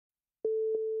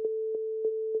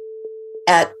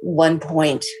At one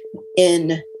point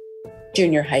in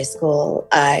junior high school,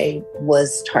 I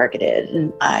was targeted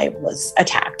and I was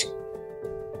attacked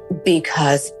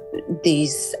because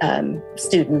these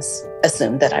students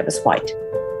assumed that I was white.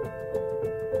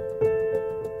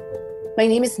 My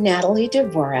name is Natalie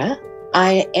Devora.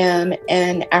 I am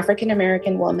an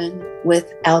African-American woman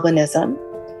with albinism.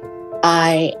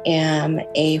 I am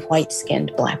a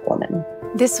white-skinned Black woman.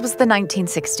 This was the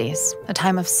 1960s, a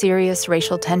time of serious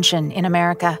racial tension in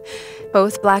America.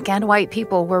 Both Black and white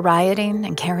people were rioting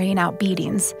and carrying out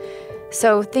beatings.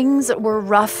 So things were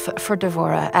rough for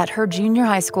Devora at her junior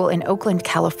high school in Oakland,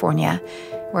 California,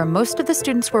 where most of the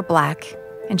students were Black,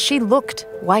 and she looked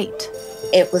white.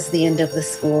 It was the end of the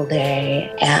school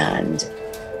day, and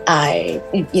I,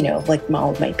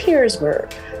 all of my peers were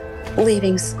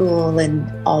leaving school,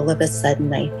 and all of a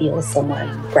sudden I feel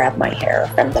someone grab my hair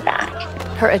from the back.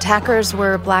 Her attackers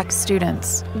were Black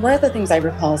students. One of the things I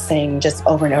recall saying just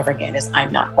over and over again is,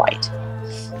 "I'm not white."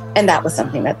 And that was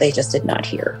something that they just did not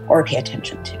hear or pay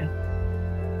attention to.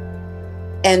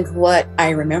 And what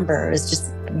I remember is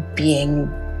just being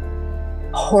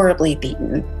horribly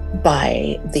beaten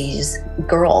by these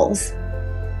girls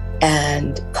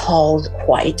and called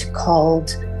white,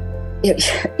 called,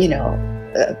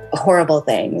 horrible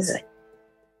things.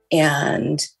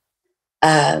 And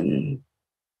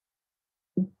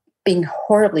being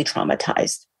horribly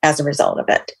traumatized as a result of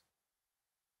it.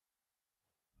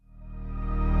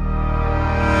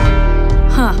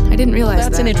 I didn't realize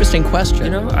That's that. an interesting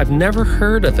question. I've never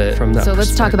heard of it from that So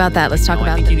let's talk about that. I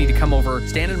think you need to come over,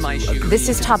 stand in my shoes. This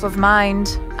is Top of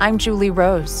Mind. I'm Julie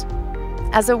Rose.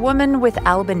 As a woman with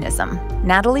albinism,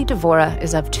 Natalie Devora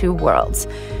is of two worlds.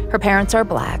 Her parents are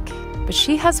Black, but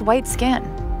she has white skin.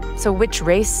 So which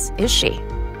race is she?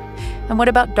 And what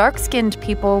about dark-skinned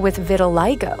people with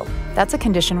vitiligo? That's a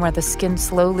condition where the skin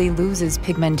slowly loses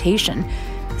pigmentation,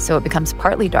 so it becomes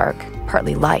partly dark,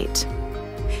 partly light.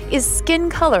 Is skin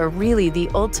color really the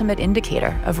ultimate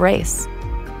indicator of race?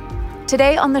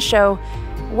 Today on the show,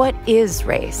 what is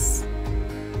race?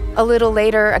 A little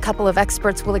later, a couple of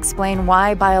experts will explain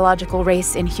why biological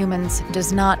race in humans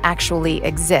does not actually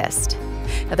exist.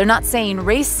 Now, they're not saying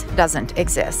race doesn't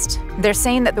exist. They're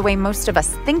saying that the way most of us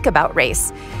think about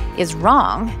race is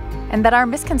wrong, and that our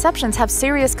misconceptions have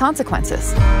serious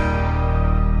consequences.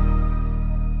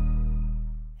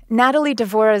 Natalie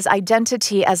Devora's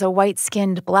identity as a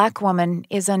white-skinned Black woman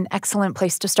is an excellent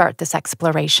place to start this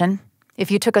exploration.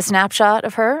 If you took a snapshot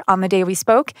of her on the day we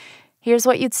spoke, here's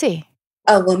what you'd see.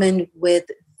 A woman with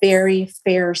very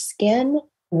fair skin,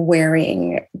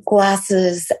 wearing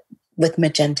glasses with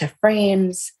magenta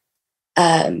frames.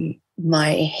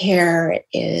 My hair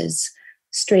is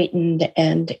straightened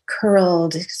and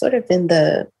curled, sort of in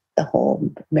the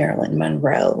whole Marilyn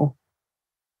Monroe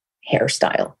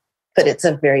hairstyle. But it's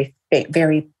a very,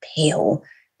 very pale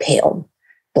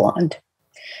blonde.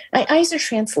 My eyes are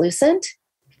translucent,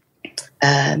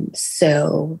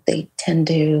 so they tend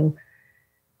to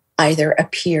either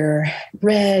appear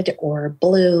red or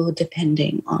blue,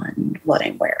 depending on what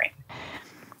I'm wearing.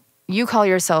 You call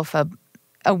yourself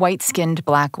a white-skinned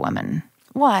Black woman.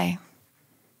 Why?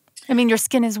 I mean, your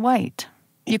skin is white.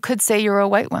 You could say you're a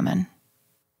white woman.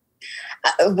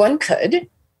 One could,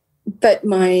 but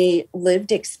my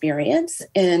lived experience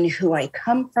and who I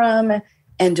come from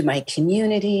and my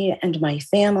community and my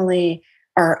family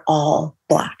are all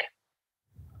Black.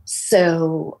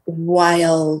 So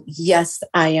while, yes,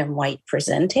 I am white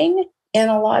presenting in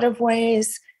a lot of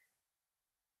ways,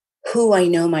 who I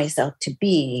know myself to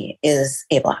be is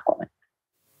a Black woman.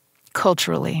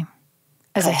 Culturally,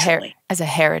 as a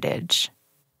heritage.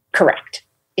 Correct.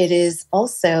 It is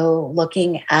also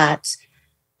looking at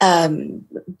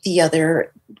the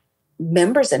other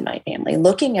members in my family,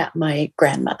 looking at my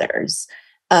grandmothers,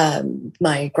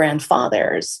 my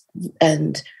grandfathers,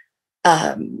 and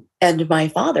my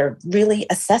father, really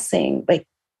assessing, like,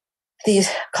 these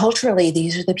culturally,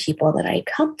 these are the people that I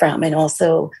come from, and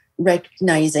also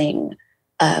recognizing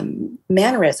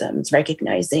mannerisms,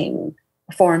 recognizing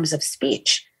forms of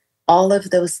speech. All of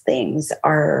those things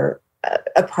are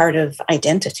a part of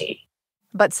identity.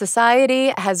 But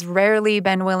society has rarely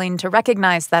been willing to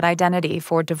recognize that identity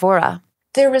for Devora.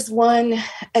 There was one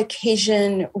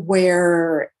occasion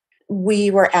where we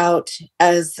were out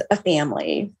as a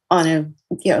family on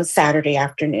a Saturday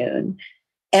afternoon,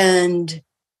 and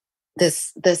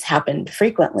this happened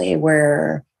frequently,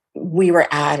 where we were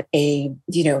at a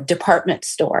department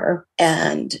store,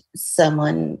 and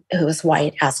someone who was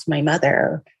white asked my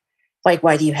mother, like,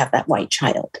 "Why do you have that white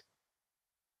child?"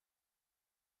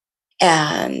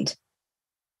 And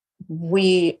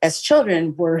we, as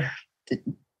children, were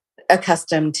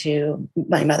accustomed to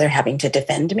my mother having to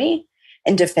defend me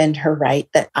and defend her right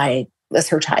that I was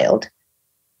her child.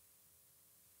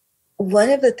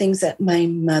 One of the things that my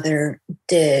mother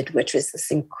did, which was this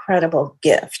incredible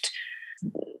gift,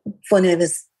 when I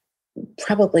was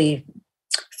probably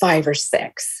 5 or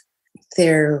 6,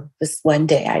 there was one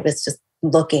day I was just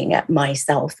looking at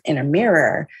myself in a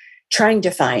mirror, trying to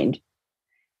find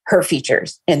her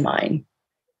features in mine.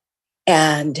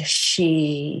 And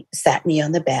she sat me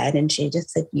on the bed and she just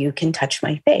said, you can touch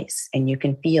my face and you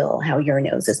can feel how your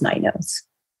nose is my nose,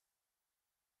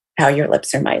 how your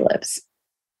lips are my lips.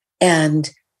 And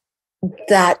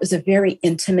that was a very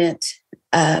intimate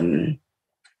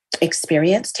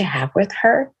experience to have with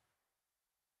her.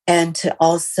 And to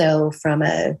also, from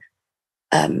a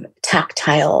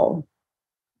tactile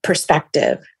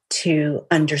perspective, to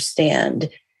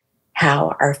understand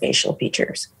how our facial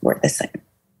features were the same.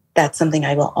 That's something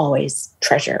I will always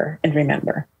treasure and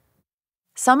remember.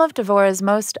 Some of Devora's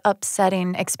most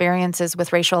upsetting experiences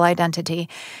with racial identity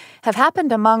have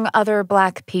happened among other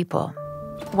Black people.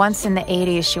 Once in the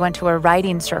 80s, she went to a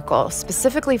writing circle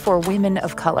specifically for women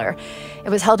of color. It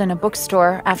was held in a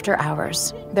bookstore after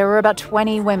hours. There were about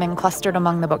 20 women clustered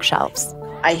among the bookshelves.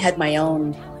 I had my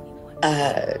own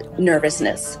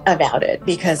nervousness about it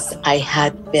because I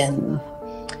had been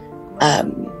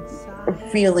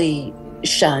really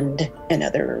shunned in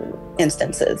other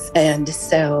instances. And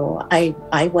so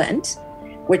I went,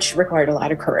 which required a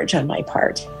lot of courage on my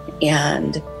part.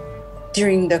 And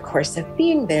during the course of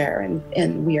being there,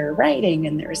 and we were writing,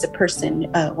 and there was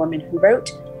a woman who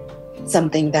wrote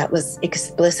something that was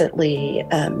explicitly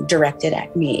directed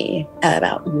at me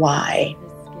about why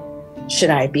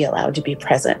should I be allowed to be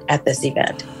present at this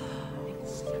event.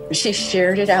 She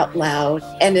shared it out loud,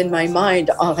 and in my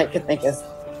mind, all I could think is,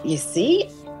 you see,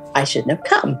 I shouldn't have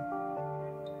come.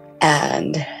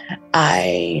 And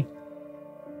I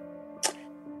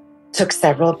took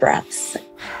several breaths.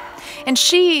 And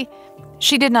she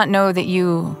did not know that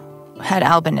you had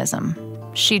albinism.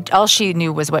 All she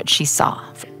knew was what she saw.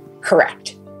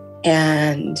 Correct.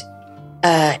 And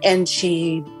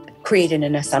she created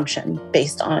an assumption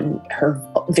based on her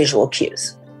visual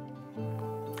cues.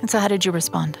 And so how did you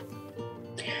respond?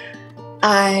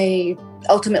 I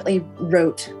ultimately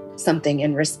wrote something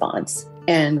in response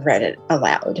and read it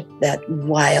aloud, that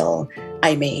while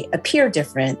I may appear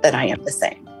different, that I am the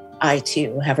same. I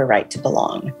too have a right to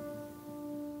belong.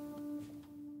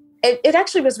 It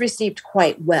actually was received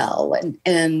quite well.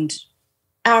 And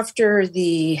after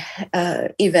the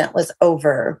event was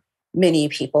over, many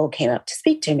people came up to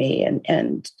speak to me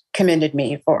and commended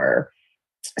me for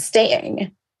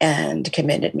staying and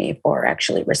commended me for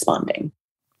actually responding.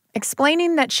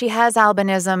 Explaining that she has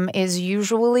albinism is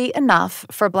usually enough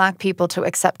for Black people to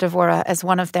accept Devora as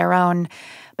one of their own,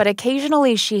 but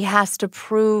occasionally she has to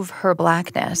prove her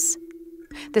Blackness.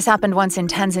 This happened once in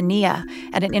Tanzania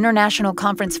at an international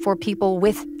conference for people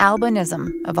with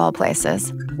albinism, of all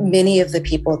places. Many of the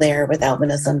people there with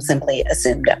albinism simply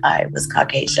assumed I was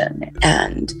Caucasian.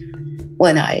 And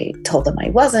when I told them I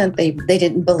wasn't, they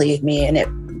didn't believe me. And it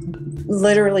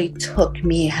literally took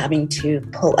me having to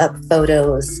pull up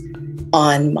photos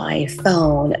on my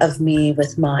phone of me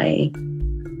with my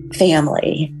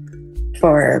family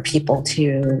for people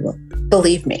to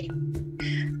believe me.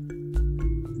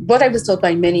 What I was told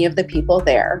by many of the people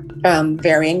there,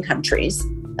 varying countries,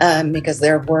 because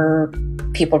there were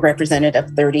people represented of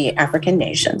 30 African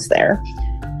nations there,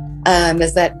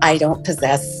 is that I didn't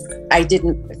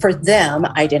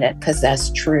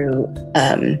possess true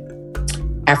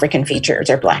African features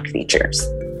or Black features.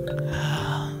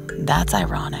 That's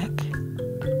ironic.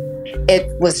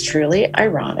 It was truly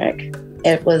ironic.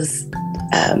 It was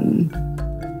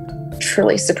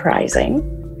truly surprising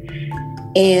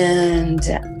and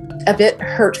a bit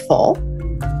hurtful.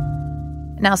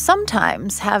 Now,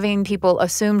 sometimes having people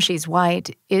assume she's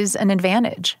white is an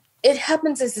advantage. It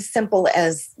happens as simple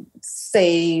as,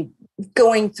 say,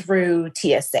 going through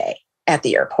TSA at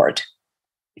the airport,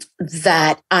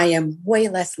 that I am way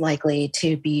less likely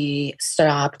to be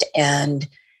stopped and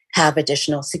have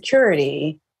additional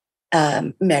security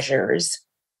measures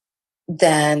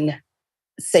than,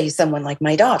 say, someone like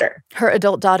my daughter. Her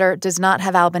adult daughter does not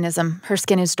have albinism. Her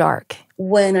skin is dark.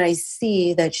 When I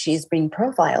see that she's being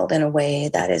profiled in a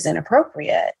way that is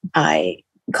inappropriate, I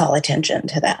call attention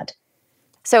to that.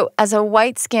 So as a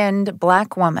white-skinned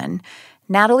Black woman,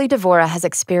 Natalie Devora has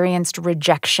experienced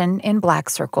rejection in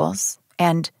Black circles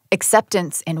and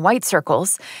acceptance in white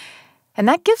circles, and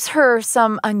that gives her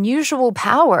some unusual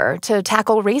power to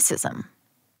tackle racism.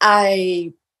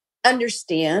 I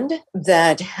understand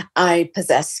that I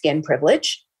possess skin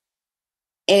privilege,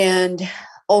 and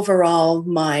overall,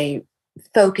 my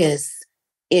focus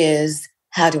is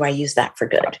how do I use that for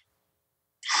good?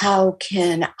 How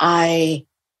can I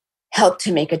help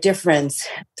to make a difference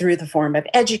through the form of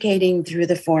educating, through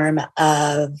the form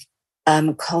of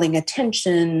calling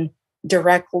attention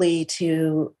directly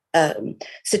to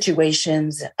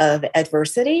situations of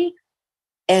adversity?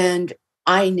 And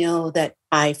I know that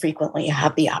I frequently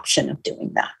have the option of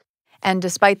doing that. And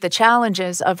despite the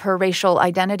challenges of her racial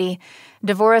identity,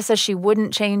 Devora says she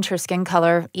wouldn't change her skin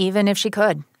color even if she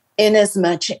could. In as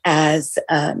much as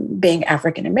being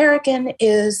African American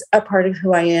is a part of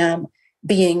who I am,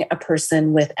 being a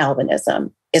person with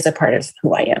albinism is a part of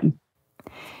who I am.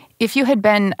 If you had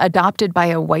been adopted by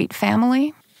a white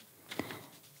family,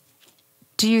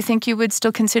 do you think you would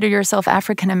still consider yourself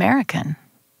African American?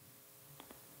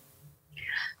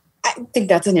 I think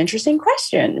that's an interesting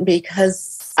question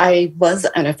because I was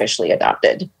unofficially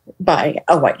adopted by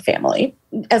a white family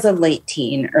as a late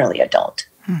teen, early adult.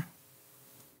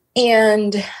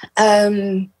 And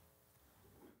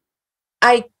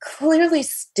I clearly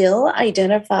still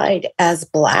identified as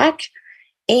Black,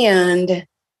 and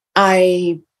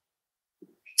I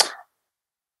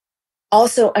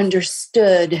also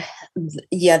understood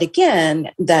yet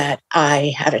again that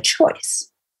I had a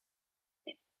choice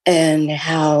in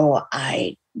how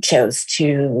I chose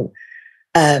to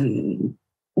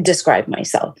describe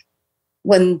myself.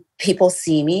 When people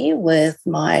see me with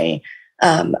my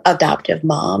adoptive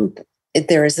mom,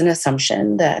 there is an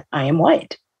assumption that I am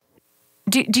white.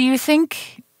 Do you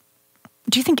think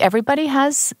everybody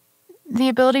has the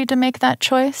ability to make that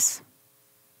choice?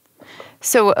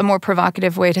 So a more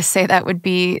provocative way to say that would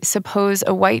be, suppose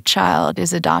a white child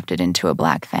is adopted into a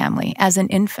Black family as an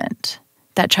infant.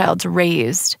 That child's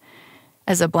raised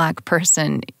as a Black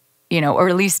person, or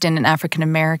at least in an African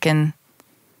American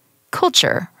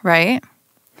culture, right?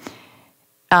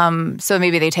 So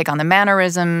maybe they take on the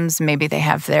mannerisms, maybe they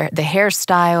have the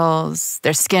hairstyles,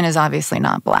 their skin is obviously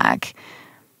not Black.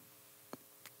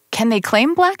 Can they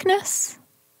claim Blackness?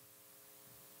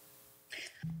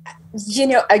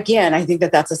 Again, I think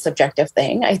that that's a subjective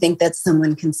thing. I think that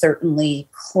someone can certainly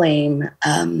claim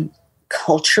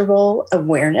cultural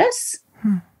awareness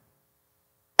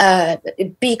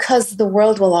because the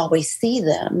world will always see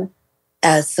them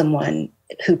as someone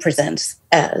who presents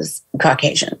as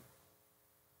Caucasian.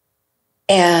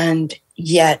 And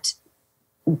yet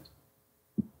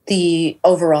the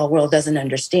overall world doesn't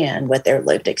understand what their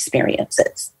lived experience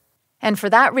is. And for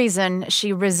that reason,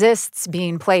 she resists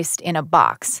being placed in a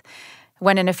box.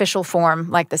 When an official form,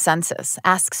 like the census,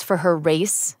 asks for her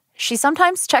race, she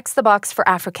sometimes checks the box for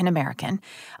African American.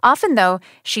 Often, though,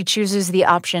 she chooses the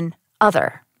option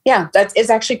other. Yeah, that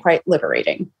is actually quite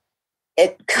liberating.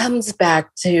 It comes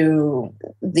back to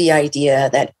the idea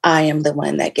that I am the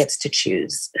one that gets to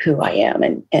choose who I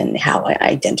am and how I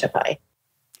identify.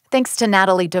 Thanks to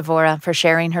Natalie Devora for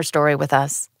sharing her story with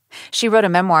us. She wrote a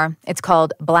memoir. It's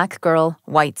called Black Girl,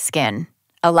 White Skin,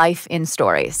 A Life in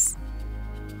Stories.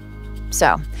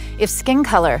 So, if skin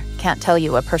color can't tell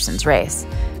you a person's race,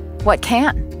 what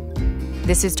can?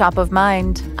 This is Top of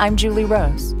Mind. I'm Julie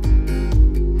Rose.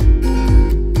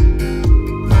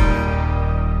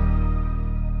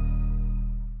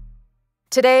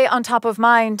 Today on Top of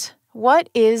Mind, what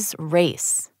is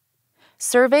race?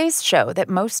 Surveys show that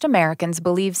most Americans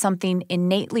believe something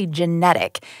innately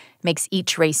genetic makes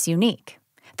each race unique,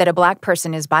 that a Black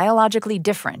person is biologically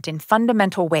different in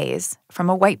fundamental ways from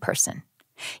a white person.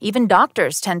 Even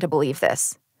doctors tend to believe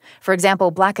this. For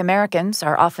example, Black Americans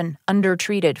are often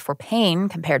undertreated for pain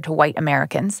compared to white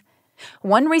Americans.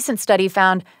 One recent study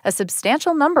found a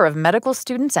substantial number of medical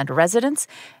students and residents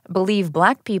believe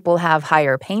Black people have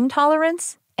higher pain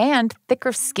tolerance and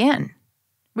thicker skin,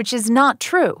 which is not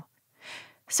true.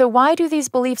 So why do these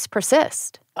beliefs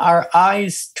persist? Our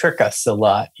eyes trick us a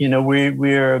lot.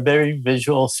 We're a very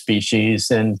visual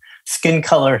species, and skin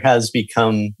color has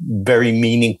become very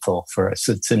meaningful for us.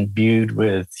 It's imbued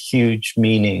with huge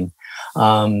meaning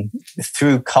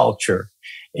through culture.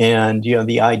 And,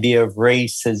 the idea of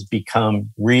race has become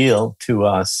real to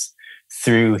us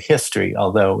through history,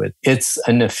 although it's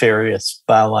a nefarious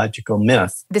biological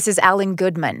myth. This is Alan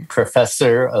Goodman,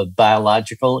 professor of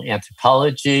biological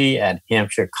anthropology at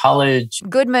Hampshire College.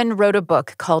 Goodman wrote a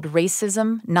book called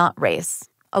Racism, Not Race,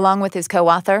 along with his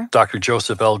co-author, Dr.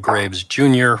 Joseph L. Graves,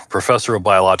 Jr., professor of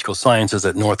biological sciences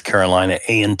at North Carolina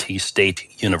A&T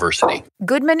State University.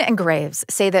 Goodman and Graves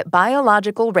say that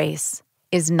biological race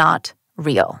is not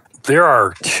real. There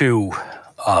are two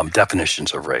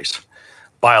definitions of race.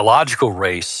 Biological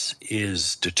race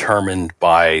is determined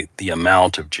by the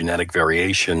amount of genetic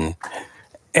variation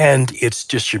and its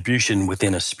distribution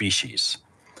within a species.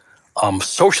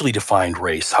 Socially defined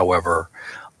race, however,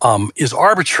 is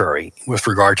arbitrary with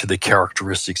regard to the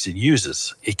characteristics it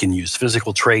uses. It can use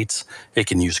physical traits, it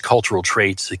can use cultural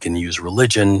traits, it can use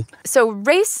religion. So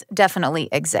race definitely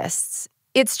exists.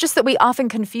 It's just that we often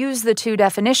confuse the two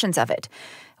definitions of it.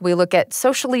 We look at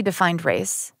socially defined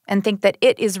race and think that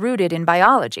it is rooted in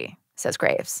biology, says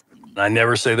Graves. I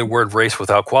never say the word race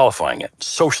without qualifying it.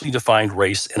 Socially defined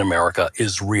race in America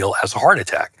is real as a heart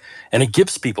attack, and it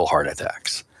gives people heart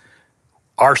attacks.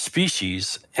 Our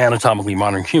species, anatomically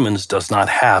modern humans, does not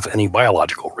have any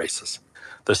biological races.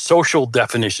 The social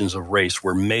definitions of race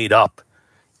were made up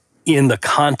in the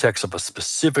context of a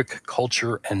specific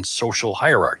culture and social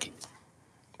hierarchy,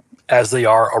 as they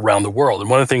are around the world. And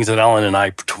one of the things that Ellen and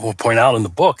I point out in the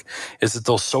book is that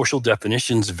those social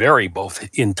definitions vary both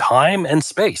in time and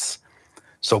space.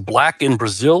 So black in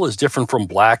Brazil is different from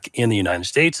black in the United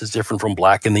States, is different from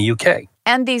black in the UK.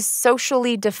 And these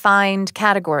socially defined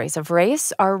categories of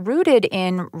race are rooted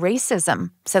in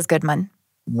racism, says Goodman.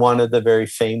 One of the very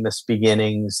famous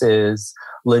beginnings is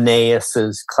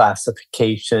Linnaeus's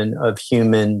classification of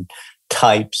human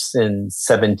types in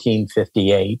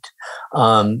 1758,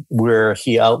 where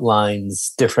he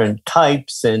outlines different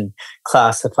types and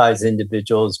classifies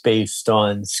individuals based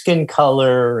on skin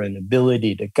color and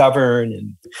ability to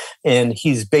govern. And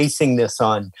he's basing this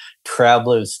on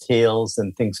travelers' tales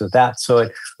and things of that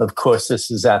sort. Of course, this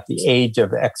is at the age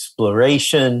of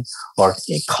exploration or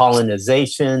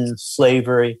colonization,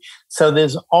 slavery. So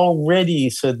there's already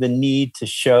sort of the need to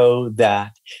show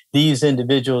that these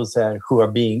individuals or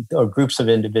groups of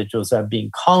individuals that are being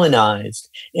colonized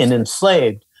and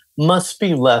enslaved must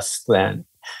be less than.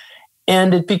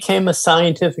 And it became a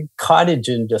scientific cottage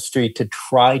industry to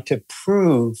try to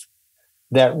prove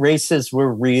that races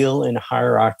were real and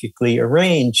hierarchically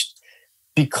arranged,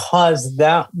 because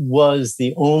that was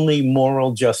the only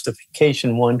moral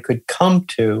justification one could come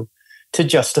to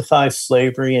justify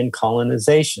slavery and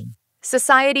colonization.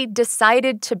 Society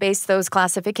decided to base those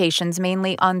classifications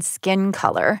mainly on skin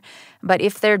color. But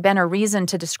if there'd been a reason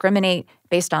to discriminate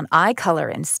based on eye color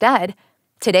instead,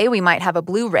 today we might have a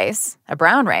blue race, a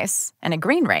brown race, and a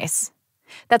green race.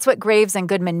 That's what Graves and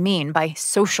Goodman mean by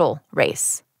social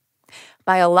race.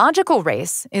 Biological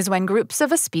race is when groups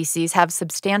of a species have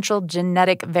substantial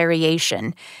genetic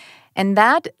variation. And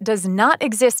that does not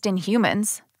exist in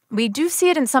humans. We do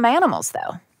see it in some animals,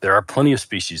 though. There are plenty of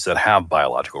species that have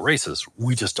biological races.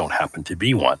 We just don't happen to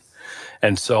be one.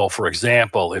 And so, for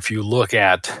example, if you look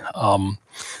at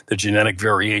the genetic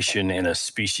variation in a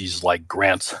species like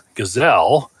Grant's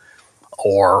gazelle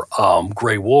or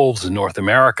gray wolves in North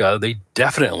America, they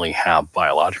definitely have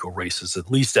biological races, at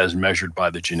least as measured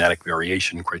by the genetic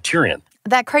variation criterion.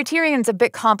 That criterion's a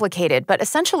bit complicated, but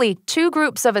essentially two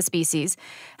groups of a species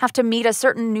have to meet a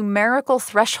certain numerical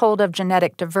threshold of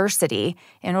genetic diversity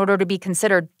in order to be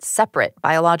considered separate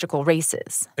biological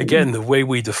races. Again, the way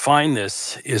we define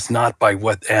this is not by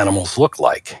what animals look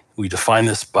like. We define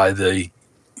this by the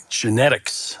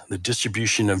genetics, the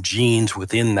distribution of genes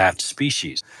within that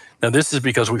species. Now, this is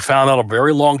because we found out a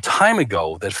very long time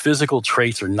ago that physical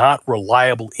traits are not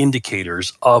reliable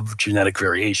indicators of genetic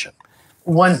variation.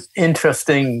 One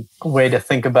interesting way to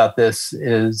think about this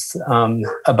is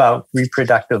about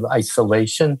reproductive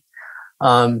isolation.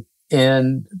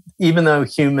 And even though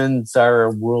humans are a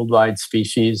worldwide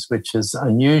species, which is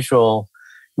unusual,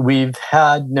 we've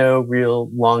had no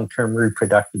real long-term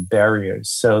reproductive barriers,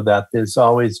 so that there's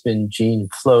always been gene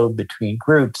flow between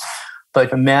groups.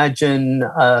 But imagine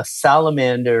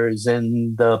salamanders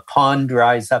and the pond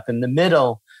dries up in the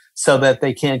middle, so that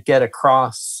they can't get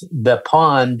across the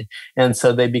pond, and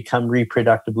so they become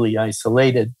reproductively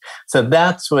isolated. So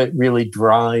that's what really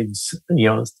drives,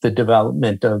 the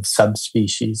development of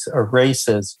subspecies or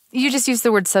races. You just used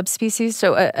the word subspecies,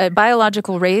 so a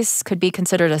biological race could be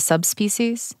considered a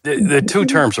subspecies? The two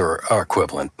terms are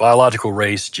equivalent. Biological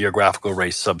race, geographical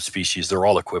race, subspecies, they're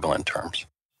all equivalent terms.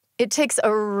 It takes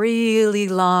a really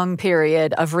long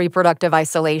period of reproductive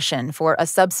isolation for a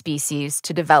subspecies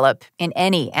to develop in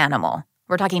any animal.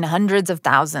 We're talking hundreds of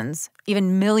thousands,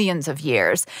 even millions of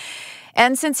years.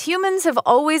 And since humans have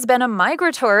always been a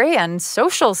migratory and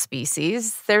social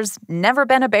species, there's never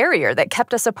been a barrier that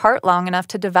kept us apart long enough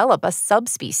to develop a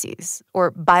subspecies or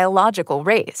biological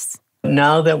race.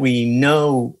 Now that we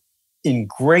know in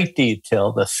great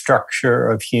detail the structure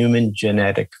of human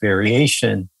genetic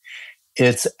variation,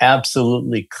 it's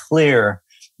absolutely clear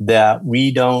that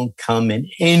we don't come in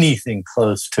anything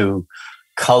close to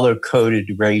color-coded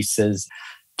races.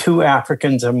 two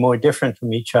Africans are more different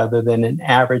from each other than an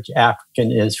average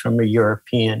African is from a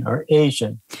European or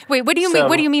Asian. Wait, what do you mean?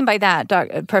 What do you mean by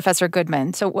that, Professor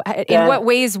Goodman? So, in what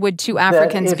ways would two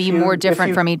Africans be more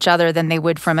different from each other than they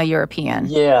would from a European?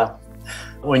 Yeah.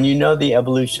 When you know the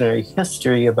evolutionary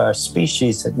history of our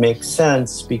species, it makes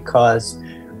sense because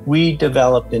we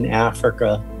developed in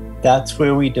Africa. That's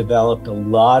where we developed a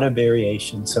lot of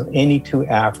variation. So any two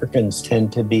Africans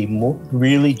tend to be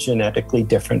really genetically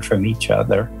different from each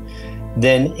other.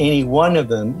 Then any one of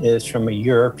them is from a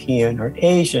European or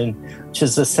Asian, which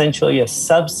is essentially a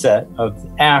subset of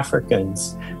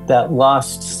Africans that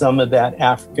lost some of that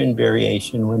African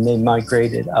variation when they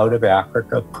migrated out of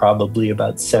Africa, probably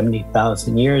about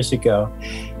 70,000 years ago.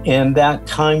 And that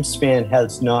time span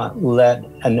has not let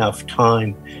enough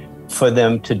time for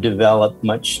them to develop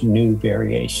much new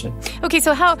variation. Okay,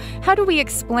 so how do we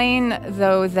explain,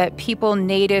 though, that people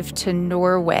native to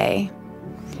Norway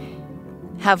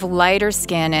have lighter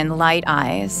skin and light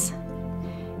eyes,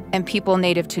 and people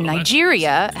native to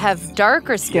Nigeria have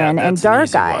darker skin and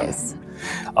dark eyes?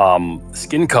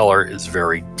 Skin color is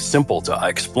very simple to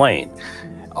explain.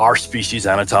 Our species,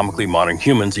 anatomically modern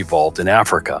humans, evolved in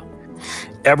Africa.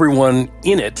 Everyone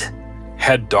in it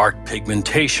had dark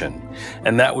pigmentation,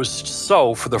 and that was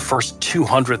so for the first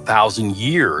 200,000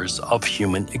 years of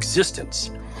human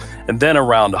existence. And then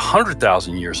around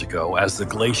 100,000 years ago, as the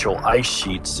glacial ice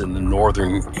sheets in the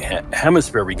northern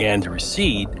hemisphere began to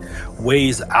recede,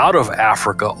 ways out of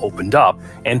Africa opened up,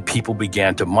 and people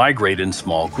began to migrate in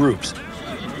small groups.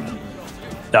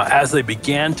 Now, as they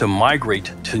began to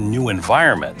migrate to new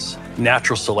environments,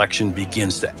 natural selection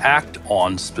begins to act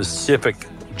on specific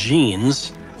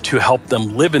genes to help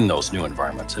them live in those new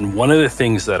environments. And one of the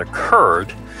things that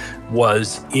occurred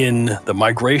was in the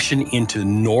migration into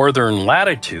northern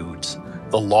latitudes,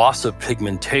 the loss of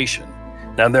pigmentation.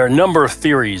 Now, there are a number of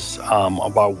theories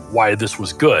about why this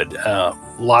was good. A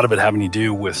lot of it having to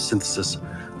do with synthesis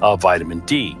of vitamin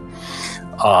D,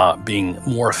 being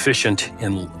more efficient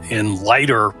in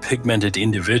lighter pigmented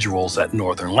individuals at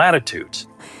northern latitudes.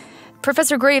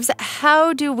 Professor Graves,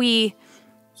 how do we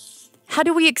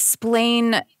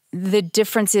explain the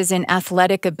differences in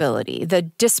athletic ability, the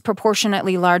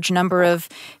disproportionately large number of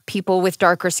people with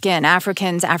darker skin,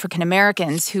 Africans, African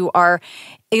Americans, who are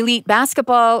elite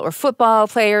basketball or football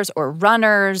players or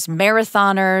runners,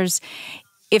 marathoners?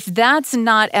 If that's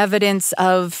not evidence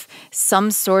of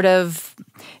some sort of,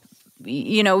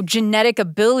 genetic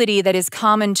ability that is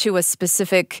common to a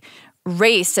specific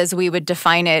race, as we would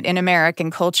define it in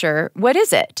American culture, what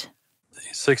is it?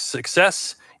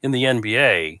 Success in the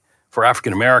NBA for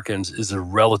African Americans is a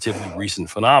relatively recent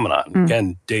phenomenon,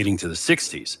 again, dating to the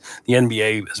 60s. The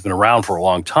NBA has been around for a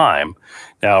long time.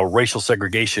 Now, racial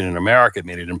segregation in America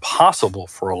made it impossible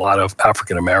for a lot of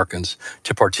African Americans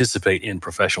to participate in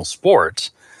professional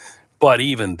sports. But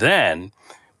even then,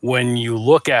 when you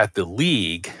look at the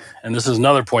league, and this is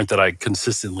another point that I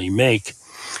consistently make,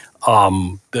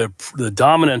 the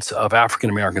dominance of African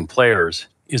American players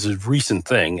is a recent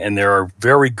thing, and there are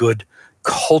very good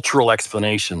cultural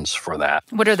explanations for that.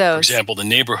 What are those? For example, the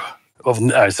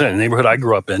neighborhood I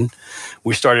grew up in,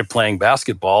 we started playing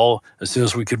basketball as soon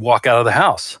as we could walk out of the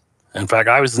house. In fact,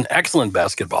 I was an excellent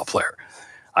basketball player.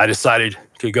 I decided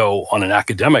to go on an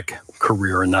academic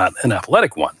career and not an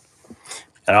athletic one.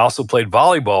 And I also played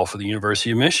volleyball for the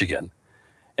University of Michigan.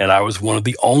 And I was one of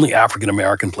the only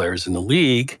African-American players in the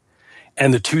league.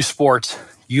 And the two sports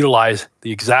utilize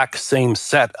the exact same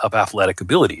set of athletic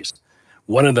abilities.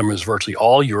 One of them is virtually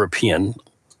all European,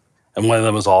 and one of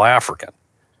them is all African.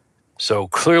 So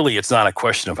clearly it's not a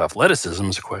question of athleticism,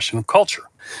 it's a question of culture.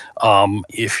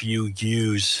 If you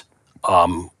use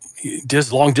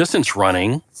long-distance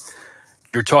running,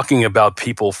 you're talking about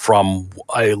people from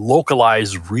a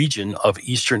localized region of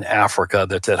Eastern Africa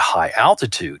that's at high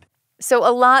altitude. So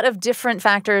a lot of different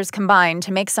factors combine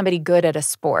to make somebody good at a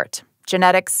sport.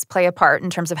 Genetics play a part in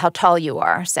terms of how tall you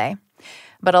are, say.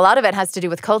 But a lot of it has to do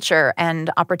with culture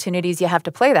and opportunities you have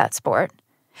to play that sport.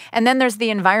 And then there's the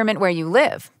environment where you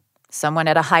live. Someone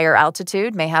at a higher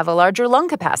altitude may have a larger lung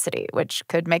capacity, which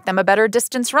could make them a better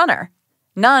distance runner.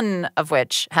 None of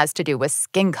which has to do with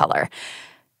skin color.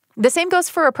 The same goes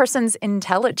for a person's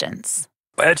intelligence.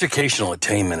 Educational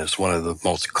attainment is one of the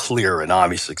most clear and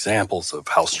obvious examples of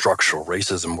how structural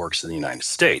racism works in the United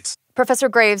States. Professor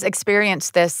Graves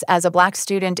experienced this as a Black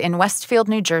student in Westfield,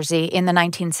 New Jersey in the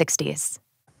 1960s.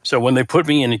 So when they put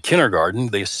me in kindergarten,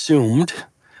 they assumed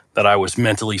that I was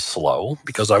mentally slow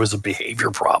because I was a behavior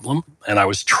problem, and I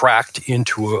was tracked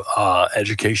into an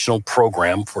educational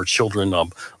program for children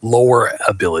of lower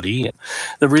ability.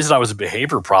 The reason I was a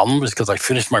behavior problem was because I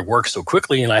finished my work so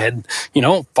quickly, and I had,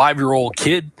 5-year-old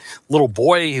kid, little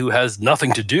boy who has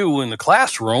nothing to do in the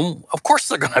classroom. Of course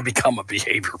they're going to become a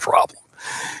behavior problem.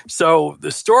 So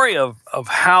the story of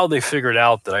how they figured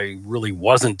out that I really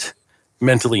wasn't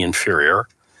mentally inferior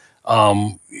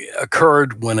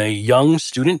occurred when a young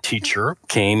student teacher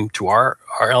came to our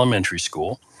elementary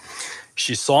school.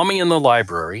 She saw me in the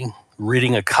library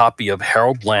reading a copy of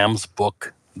Harold Lamb's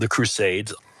book, The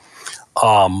Crusades.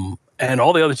 And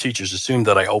all the other teachers assumed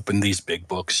that I opened these big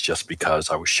books just because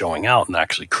I was showing out and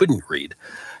actually couldn't read.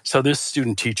 So this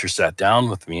student teacher sat down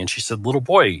with me and she said, "Little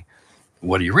boy,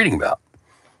 what are you reading about?"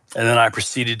 And then I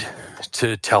proceeded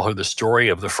to tell her the story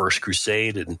of the First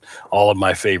Crusade and all of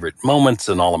my favorite moments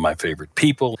and all of my favorite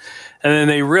people. And then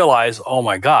they realized, oh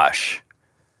my gosh,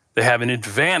 they have an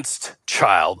advanced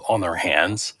child on their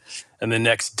hands. And the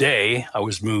next day, I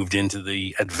was moved into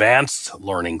the advanced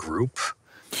learning group.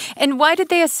 And why did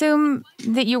they assume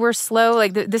that you were slow?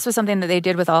 Like this was something that they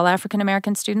did with all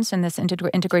African-American students in this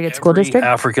integrated school district?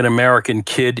 Every African-American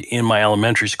kid in my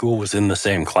elementary school was in the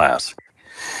same class.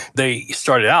 They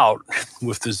started out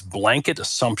with this blanket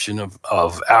assumption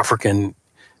of African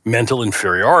mental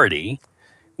inferiority,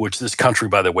 which this country,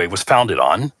 by the way, was founded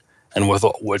on, and with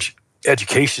which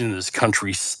education in this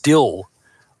country still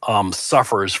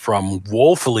suffers from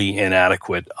woefully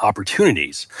inadequate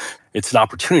opportunities. It's an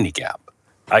opportunity gap.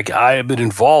 I have been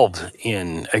involved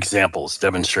in examples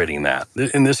demonstrating that.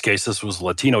 In this case, this was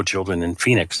Latino children in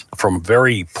Phoenix from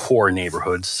very poor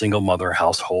neighborhoods, single mother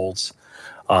households.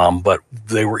 But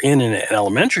they were in an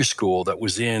elementary school that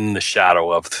was in the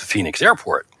shadow of the Phoenix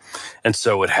airport. And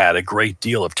so it had a great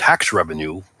deal of tax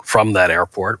revenue from that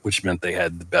airport, which meant they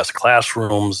had the best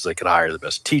classrooms, they could hire the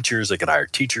best teachers, they could hire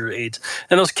teacher aides.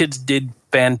 And those kids did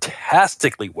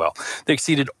fantastically well. They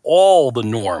exceeded all the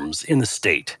norms in the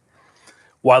state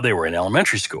while they were in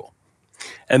elementary school.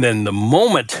 And then the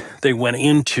moment they went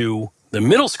into the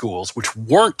middle schools, which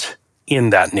weren't in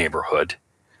that neighborhood,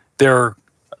 their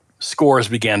scores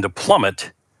began to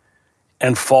plummet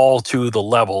and fall to the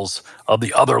levels of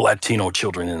the other Latino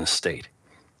children in the state.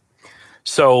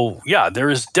 So, yeah, there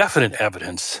is definite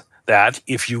evidence that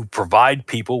if you provide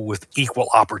people with equal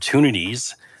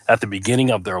opportunities at the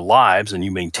beginning of their lives and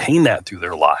you maintain that through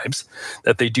their lives,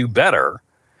 that they do better.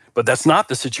 But that's not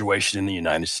the situation in the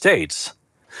United States.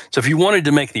 So if you wanted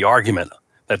to make the argument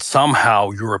that somehow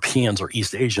Europeans or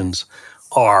East Asians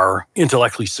are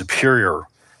intellectually superior,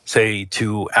 say,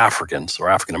 to Africans or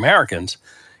African Americans,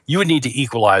 you would need to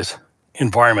equalize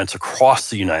environments across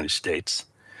the United States.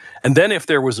 And then if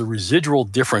there was a residual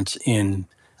difference in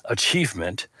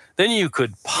achievement, then you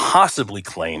could possibly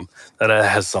claim that it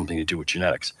has something to do with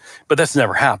genetics. But that's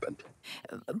never happened.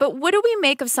 But what do we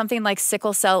make of something like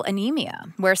sickle cell anemia,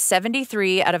 where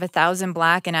 73 out of 1,000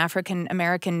 Black and African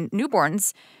American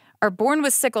newborns are born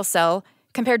with sickle cell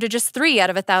compared to just 3 out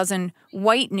of 1,000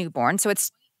 white newborns? So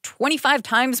it's 25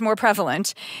 times more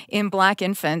prevalent in Black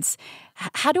infants.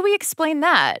 How do we explain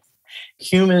that?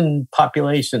 Human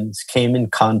populations came in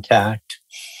contact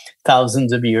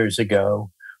thousands of years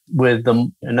ago with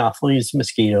the Anopheles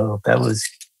mosquito that was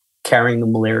carrying the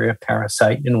malaria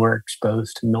parasite and were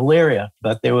exposed to malaria.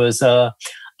 But there was a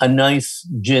nice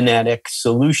genetic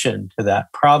solution to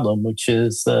that problem, which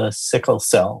is sickle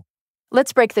cell.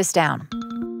 Let's break this down.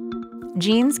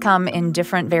 Genes come in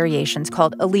different variations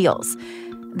called alleles.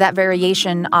 That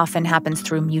variation often happens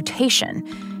through mutation.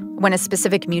 When a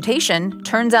specific mutation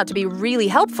turns out to be really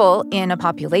helpful in a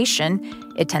population,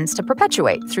 it tends to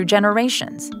perpetuate through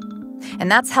generations.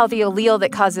 And that's how the allele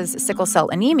that causes sickle cell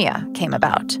anemia came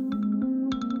about.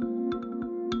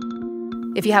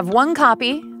 If you have one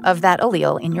copy of that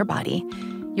allele in your body,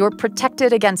 you're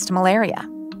protected against malaria.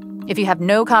 If you have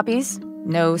no copies,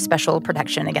 no special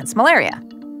protection against malaria.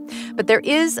 But there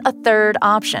is a third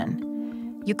option.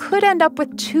 You could end up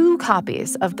with 2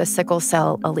 copies of the sickle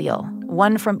cell allele,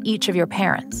 one from each of your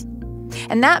parents.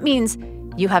 And that means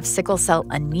you have sickle cell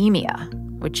anemia,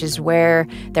 which is where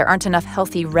there aren't enough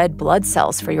healthy red blood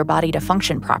cells for your body to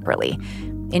function properly.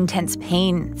 Intense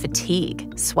pain,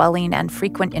 fatigue, swelling, and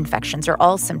frequent infections are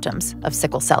all symptoms of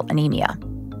sickle cell anemia.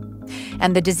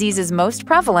 And the disease is most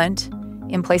prevalent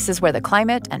in places where the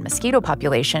climate and mosquito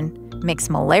population makes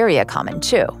malaria common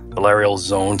too. Malarial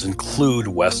zones include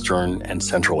Western and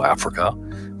Central Africa,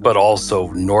 but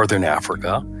also Northern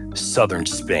Africa, Southern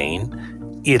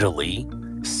Spain, Italy,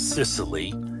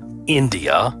 Sicily,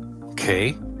 India,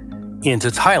 into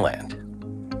Thailand.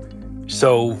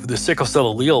 So the sickle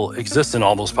cell allele exists in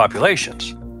all those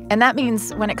populations. And that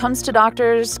means when it comes to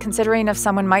doctors considering if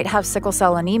someone might have sickle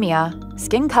cell anemia,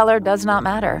 skin color does not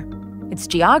matter. It's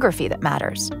geography that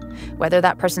matters, whether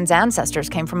that person's ancestors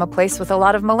came from a place with a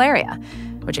lot of malaria,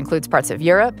 which includes parts of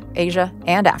Europe, Asia,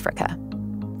 and Africa.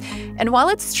 And while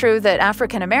it's true that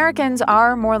African Americans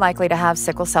are more likely to have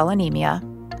sickle cell anemia,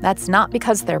 that's not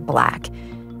because they're Black.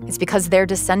 It's because they're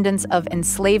descendants of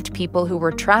enslaved people who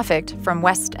were trafficked from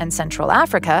West and Central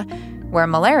Africa, where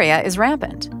malaria is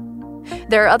rampant.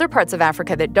 There are other parts of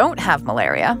Africa that don't have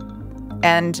malaria,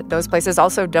 and those places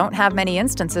also don't have many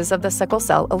instances of the sickle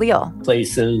cell allele.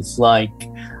 Places like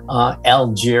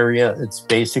Algeria, it's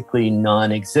basically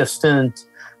non-existent.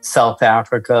 South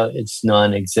Africa, it's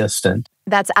non-existent.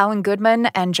 That's Alan Goodman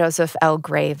and Joseph L.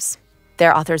 Graves.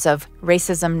 They're authors of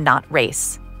Racism, Not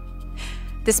Race.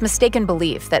 This mistaken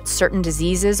belief that certain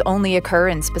diseases only occur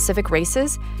in specific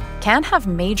races can have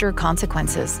major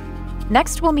consequences.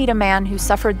 Next, we'll meet a man who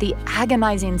suffered the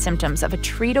agonizing symptoms of a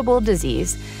treatable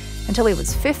disease until he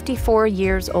was 54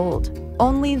 years old.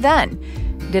 Only then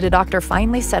did a doctor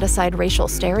finally set aside racial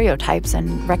stereotypes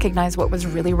and recognize what was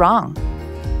really wrong.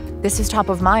 This is Top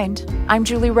of Mind. I'm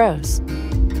Julie Rose.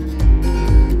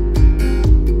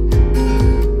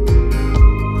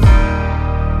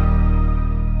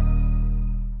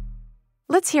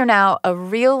 Let's hear now a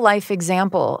real-life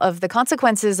example of the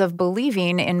consequences of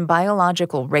believing in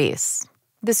biological race.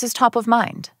 This is Top of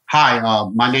Mind. Hi,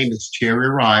 my name is Terry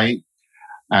Wright.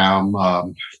 I'm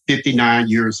 59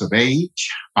 years of age.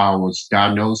 I was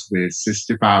diagnosed with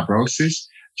cystic fibrosis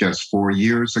just 4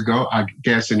 years ago, I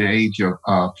guess in the age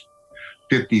of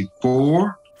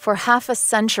 54. For half a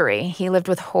century, he lived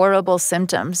with horrible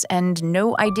symptoms and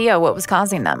no idea what was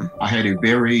causing them. I had a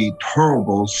very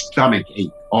terrible stomach ache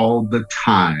all the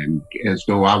time, as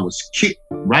though I was kicked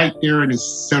right there in the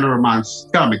center of my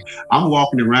stomach. I'm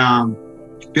walking around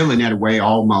feeling that way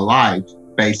all my life,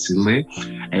 basically.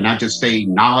 And I just stayed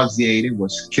nauseated,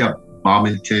 was kept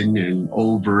vomiting and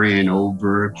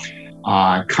over.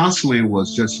 Constantly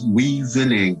was just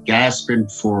wheezing and gasping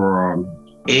for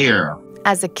air.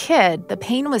 As a kid, the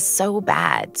pain was so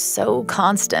bad, so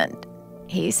constant.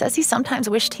 He says he sometimes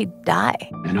wished he'd die.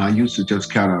 And I used to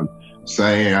just kind of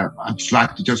say, I'd just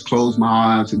like to just close my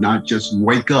eyes and not just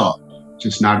wake up,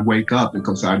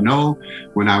 because I know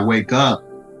when I wake up,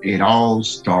 it all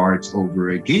starts over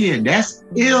again. That's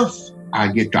if I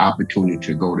get the opportunity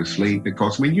to go to sleep,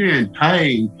 because when you're in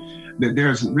pain,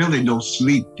 there's really no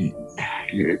sleeping.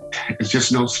 It's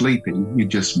just no sleeping. You're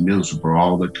just miserable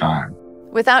all the time.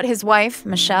 Without his wife,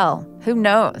 Michele, who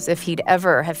knows if he'd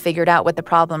ever have figured out what the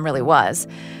problem really was?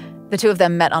 The two of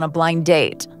them met on a blind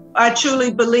date. I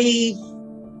truly believe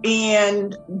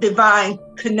in divine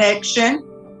connection.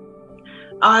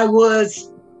 I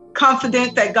was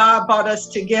confident that God brought us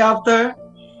together,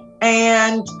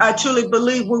 and I truly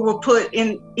believe we were put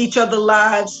in each other's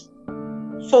lives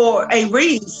for a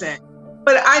reason.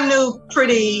 But I knew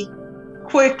pretty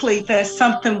quickly that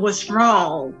something was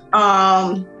wrong.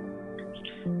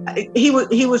 He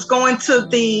was going to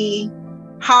the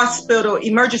hospital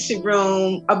emergency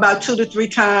room about 2 to 3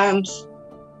 times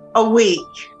a week.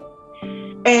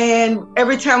 And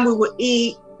every time we would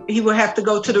eat, he would have to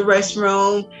go to the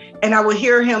restroom, and I would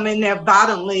hear him in there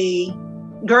violently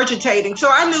regurgitating. So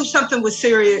I knew something was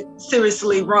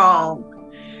seriously wrong.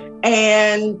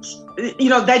 And,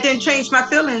 that didn't change my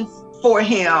feelings for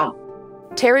him.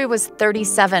 Terry was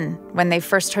 37 when they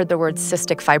first heard the word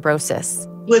cystic fibrosis.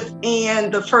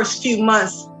 Within the first few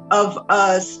months of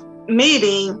us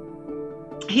meeting,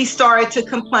 he started to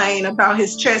complain about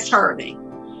his chest hurting.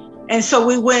 And so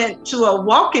we went to a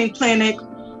walk-in clinic,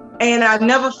 and I'll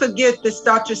never forget this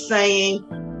doctor saying,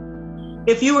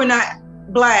 if you were not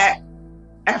Black,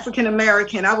 African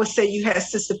American, I would say you had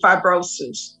cystic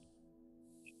fibrosis.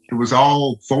 It was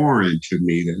all foreign to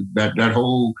me, that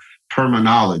whole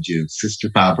terminology of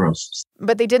cystic fibrosis.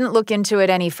 But they didn't look into it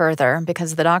any further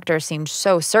because the doctor seemed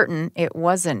so certain it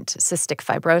wasn't cystic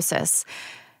fibrosis.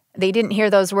 They didn't hear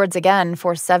those words again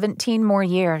for 17 more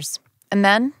years. And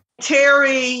then?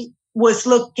 Terry was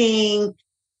looking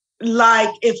like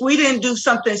if we didn't do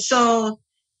something soon,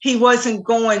 he wasn't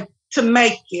going to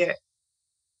make it.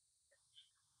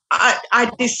 I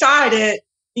decided,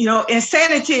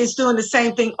 insanity is doing the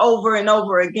same thing over and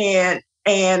over again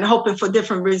and hoping for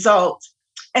different results.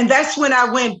 And that's when I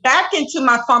went back into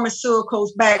my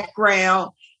pharmaceuticals background,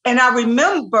 and I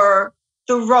remember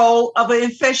the role of an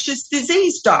infectious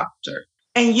disease doctor.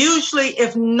 And usually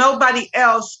if nobody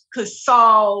else could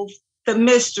solve the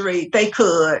mystery, they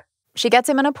could. She gets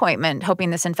him an appointment, hoping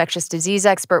this infectious disease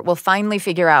expert will finally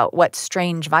figure out what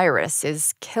strange virus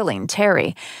is killing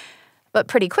Terry. But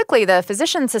pretty quickly, the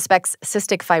physician suspects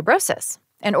cystic fibrosis.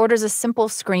 and orders a simple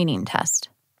screening test.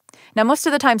 Now, most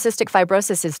of the time, cystic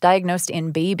fibrosis is diagnosed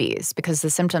in babies because the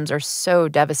symptoms are so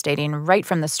devastating right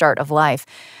from the start of life.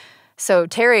 So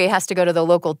Terry has to go to the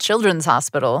local children's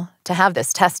hospital to have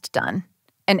this test done.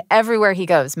 And everywhere he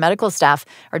goes, medical staff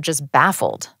are just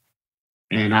baffled.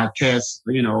 And I test,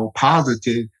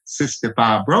 positive cystic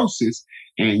fibrosis,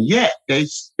 and yet they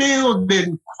still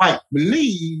didn't quite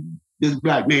believe this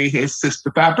black man had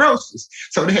cystic fibrosis.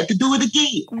 So they had to do it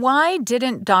again. Why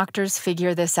didn't doctors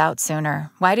figure this out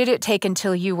sooner? Why did it take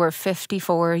until you were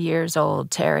 54 years old,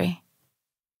 Terry?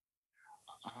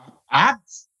 I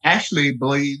actually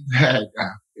believe that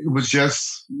it was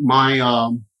just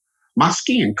my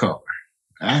skin color.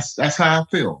 That's how I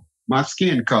feel. My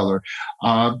skin color.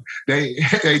 They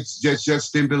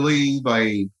just didn't believe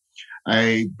a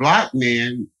black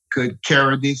man could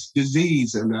carry this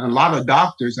disease, and a lot of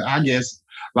doctors, I guess,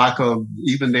 lack of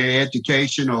even their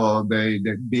education or they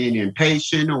being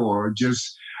impatient or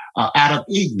just out of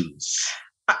ignorance.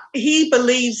 He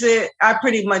believes it. I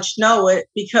pretty much know it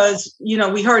because,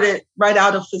 we heard it right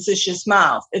out of physician's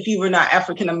mouth. If you were not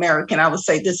African American, I would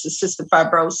say this is cystic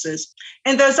fibrosis.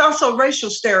 And there's also racial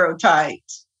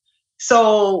stereotypes.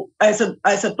 So as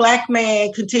a black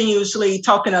man continuously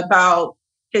talking about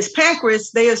his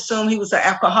pancreas, they assume he was an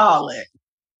alcoholic.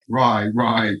 Right.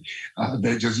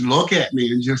 They just look at me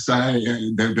and just say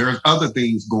there's other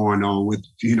things going on with,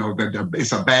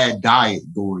 it's a bad diet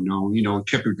going on.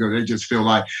 Typically they just feel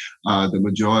like the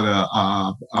majority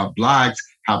of blacks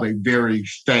have a very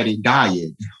fatty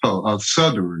diet of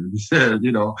Southerners.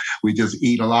 We just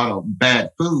eat a lot of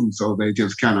bad food. So they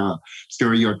just kind of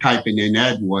stereotyping in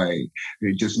that way.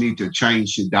 They just need to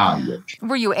change the diet.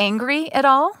 Were you angry at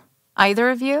all? Either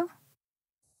of you?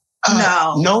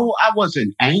 No, I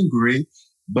wasn't angry,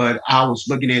 but I was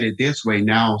looking at it this way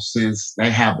now, since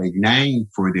they have a name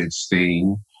for this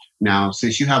thing. Now,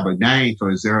 since you have a name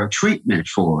for it, is there a treatment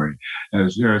for it?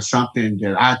 Is there something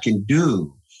that I can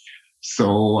do?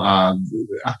 So I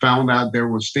found out there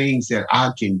was things that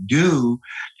I can do,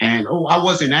 and I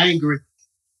wasn't angry.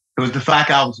 It was the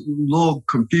fact I was a little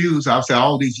confused. I said,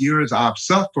 all these years I've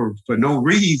suffered for no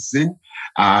reason.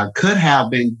 I could have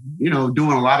been,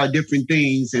 doing a lot of different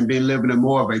things and been living a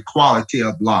more of a quality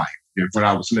of life than what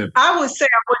I was living. I would say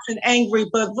I wasn't angry,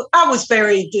 but I was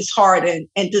very disheartened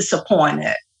and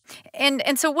disappointed.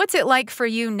 And so what's it like for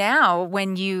you now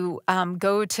when you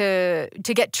go to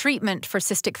get treatment for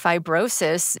cystic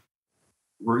fibrosis?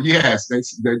 Well, yes,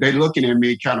 they're looking at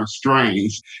me kind of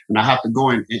strange, and I have to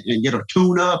go and get a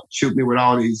tune-up, shoot me with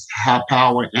all these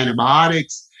high-powered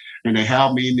antibiotics, and they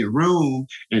have me in the room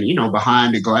and,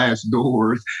 behind the glass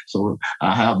doors. So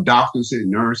I have doctors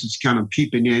and nurses kind of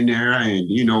peeping in there and,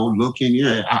 looking.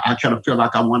 I kind of feel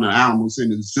like I'm one of the animals in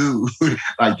the zoo.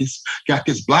 Like got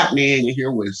this black man in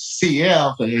here with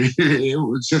CF, and it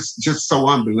was just so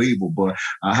unbelievable. But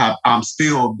I'm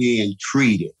still being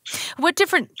treated. What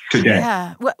difference today?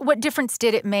 Yeah. What difference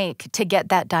did it make to get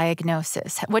that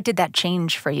diagnosis? What did that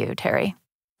change for you, Terry?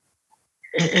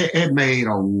 It made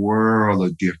a world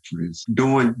of difference.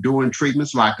 Doing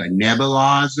treatments like a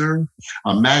nebulizer.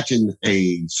 Imagine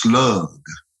a slug.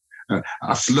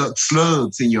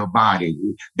 Slugs in your body.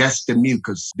 That's the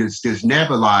mucus. This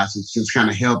nebulizers just kind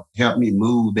of help me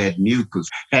move that mucus.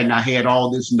 Hadn't I had all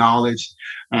this knowledge,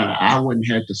 I wouldn't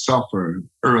have to suffer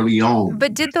early on.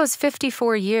 But did those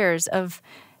 54 years of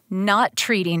not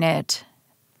treating it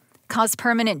cause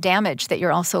permanent damage that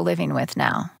you're also living with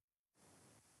now?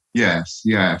 Yes.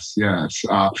 As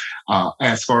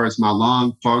far as my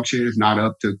lung function is not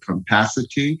up to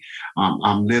capacity,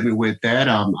 I'm living with that.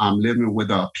 I'm living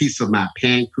with a piece of my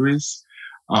pancreas.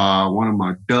 One of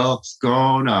my ducts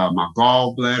gone, my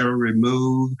gallbladder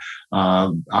removed.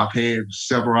 I've had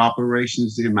several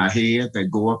operations in my head that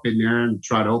go up in there and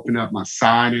try to open up my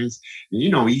sinus.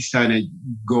 And, each time they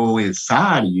go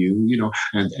inside of you,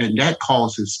 and that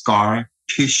causes scar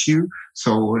tissue.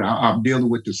 So I'm dealing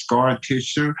with the scar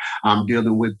tissue. I'm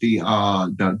dealing with the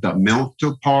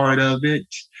mental part of it.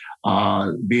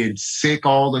 Being sick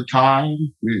all the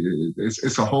time.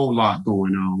 It's a whole lot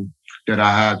going on that I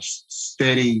have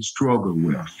steady struggle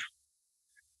with.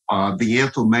 The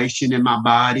inflammation in my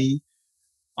body,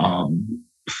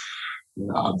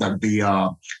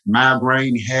 the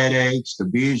migraine headaches, the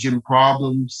vision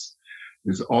problems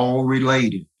is all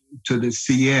related to the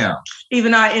CF.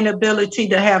 Even our inability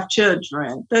to have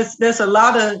children. There's a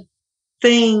lot of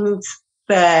things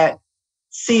that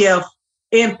CF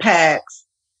impacts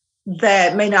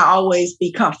that may not always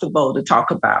be comfortable to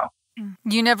talk about.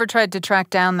 You never tried to track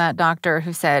down that doctor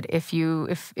who said if you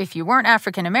weren't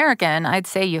African American, I'd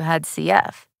say you had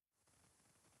CF.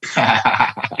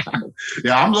 Yeah,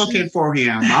 I'm looking for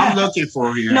him. I'm looking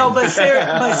for him. No, but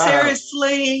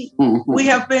seriously, we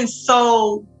have been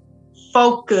so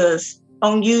focused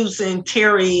on using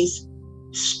Terry's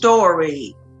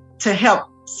story to help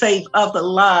save other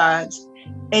lives.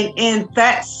 And in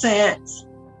that sense,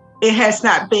 it has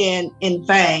not been in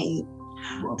vain.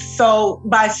 So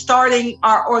by starting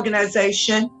our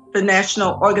organization, the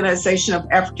National Organization of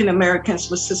African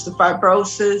Americans with Cystic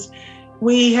Fibrosis,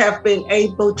 we have been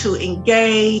able to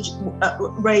engage,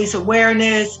 raise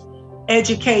awareness,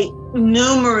 educate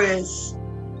numerous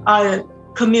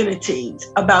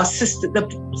communities about the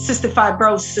cystic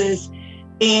fibrosis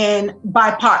in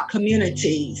BIPOC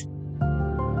communities.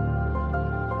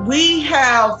 We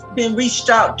have been reached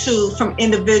out to from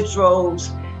individuals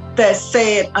that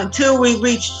said, until we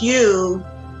reached you,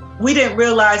 we didn't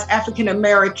realize African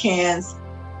Americans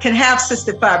can have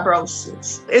cystic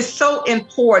fibrosis. It's so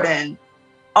important,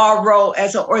 our role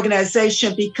as an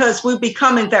organization, because we're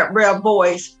becoming that rare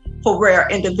voice for rare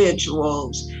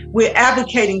individuals. We're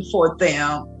advocating for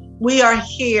them. We are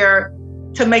here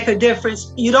to make a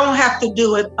difference. You don't have to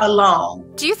do it alone.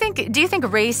 Do you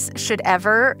think race should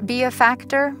ever be a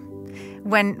factor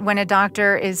when a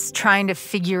doctor is trying to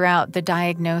figure out the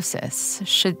diagnosis?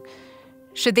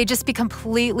 Should they just be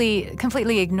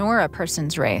completely ignore a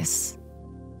person's race?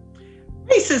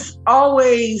 Race is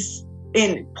always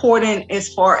important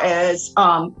as far as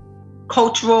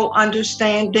cultural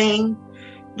understanding,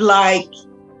 like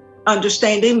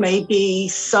understanding maybe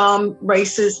some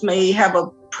races may have a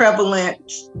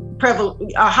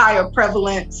higher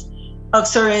prevalence of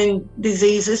certain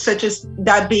diseases such as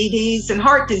diabetes and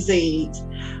heart disease.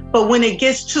 But when it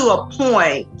gets to a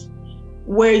point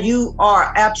where you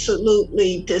are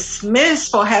absolutely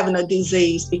dismissed for having a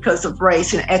disease because of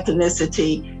race and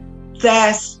ethnicity,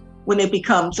 that's when it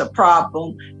becomes a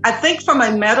problem. I think from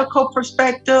a medical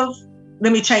perspective,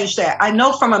 let me change that. I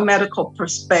know from a medical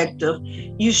perspective,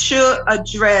 you should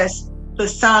address the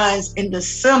signs and the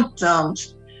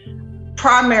symptoms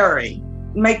primary.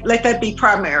 Let that be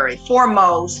primary,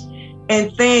 foremost,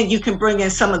 and then you can bring in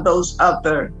some of those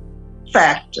other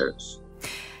factors.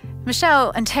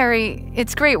 Michele and Terry,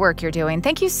 it's great work you're doing.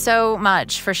 Thank you so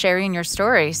much for sharing your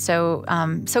story so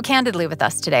candidly with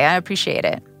us today. I appreciate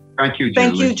it. Thank you, Julie.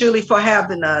 Thank you, Julie, for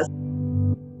having us.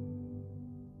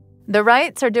 The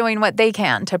Wrights are doing what they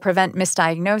can to prevent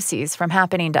misdiagnoses from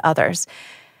happening to others.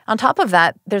 On top of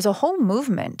that, there's a whole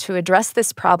movement to address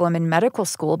this problem in medical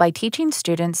school by teaching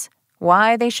students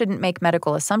why they shouldn't make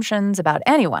medical assumptions about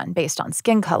anyone based on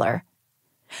skin color.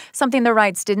 Something the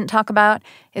Wrights didn't talk about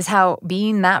is how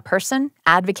being that person,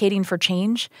 advocating for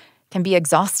change, can be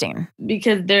exhausting.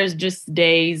 Because there's just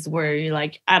days where you're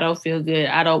like, I don't feel good.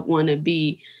 I don't want to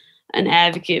be an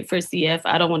advocate for CF.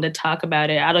 I don't want to talk about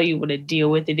it. I don't even want to deal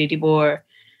with it anymore.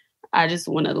 I just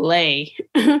want to lay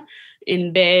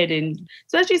in bed, and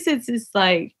especially since it's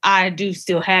like I do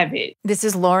still have it. This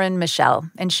is Lauren Michele,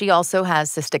 and she also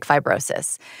has cystic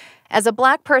fibrosis. As a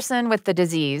Black person with the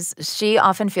disease, she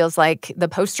often feels like the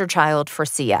poster child for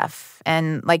CF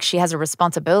and like she has a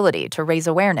responsibility to raise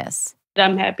awareness.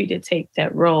 I'm happy to take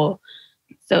that role,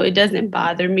 so it doesn't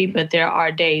bother me, but there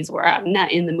are days where I'm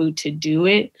not in the mood to do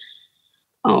it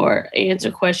or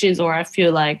answer questions, or I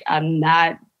feel like I'm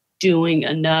not doing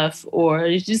enough, or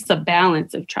it's just a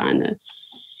balance of trying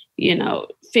to,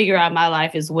 figure out my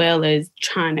life as well as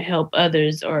trying to help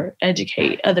others or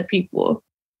educate other people.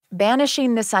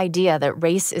 Banishing this idea that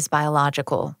race is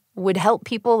biological would help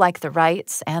people like the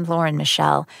Wrights and Lauren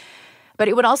Michele, but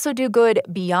it would also do good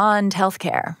beyond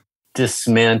healthcare.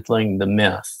 Dismantling the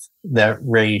myth that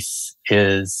race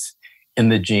is in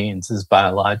the genes, is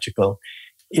biological,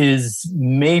 is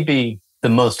maybe the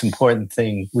most important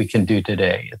thing we can do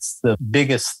today. It's the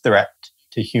biggest threat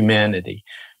to humanity.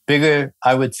 Bigger,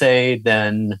 I would say,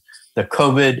 than the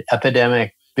COVID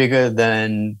epidemic, bigger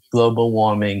than global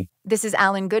warming. This is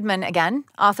Alan Goodman again,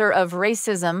 author of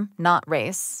Racism, Not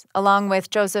Race, along with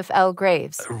Joseph L.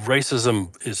 Graves.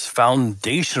 Racism is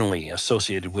foundationally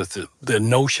associated with the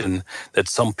notion that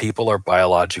some people are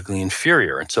biologically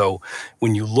inferior. And so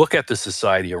when you look at the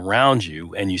society around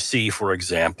you and you see, for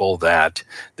example, that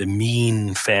the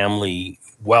mean family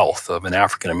wealth of an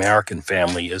African-American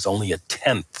family is only a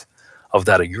tenth of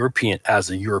that as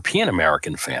a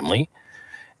European-American family,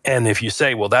 and if you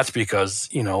say, well, that's because,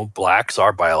 Blacks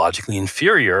are biologically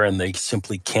inferior and they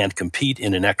simply can't compete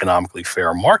in an economically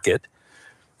fair market,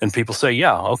 and people say,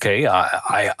 yeah, okay,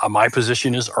 my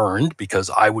position is earned because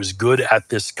I was good at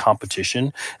this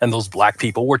competition and those Black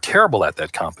people were terrible at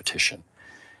that competition.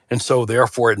 And so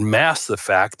therefore it masks the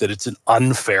fact that it's an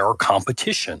unfair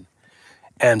competition.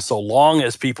 And so long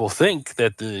as people think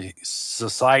that the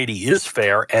society is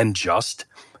fair and just,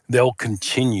 they'll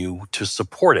continue to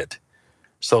support it.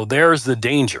 So there's the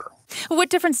danger. What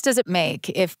difference does it make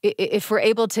if we're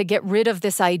able to get rid of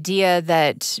this idea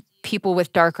that people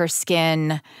with darker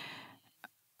skin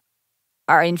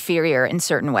are inferior in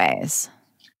certain ways?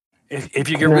 If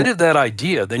you get rid of that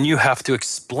idea, then you have to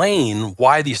explain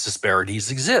why these disparities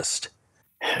exist.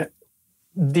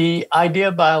 The idea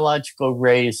of biological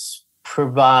race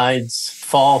provides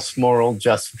false moral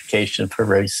justification for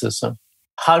racism.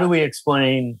 How do we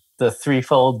explain the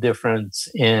threefold difference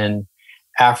in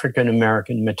African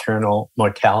American maternal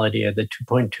mortality, or the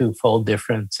 2.2-fold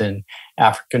difference in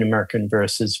African American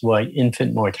versus white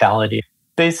infant mortality?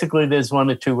 Basically, there's one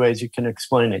of two ways you can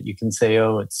explain it. You can say,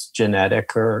 oh, it's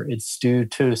genetic, or it's due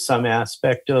to some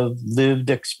aspect of lived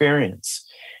experience.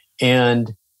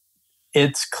 And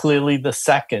it's clearly the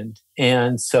second.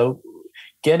 And so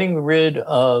getting rid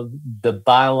of the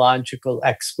biological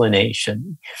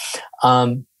explanation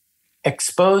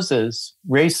exposes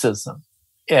racism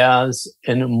as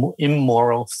an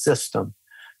immoral system.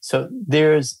 So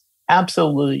there's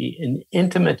absolutely an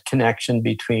intimate connection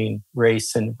between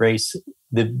race and race,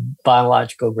 the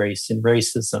biological race and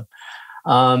racism.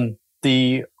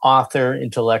 The author,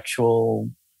 intellectual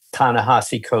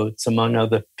Ta-Nehisi Coates, among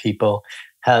other people,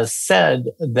 has said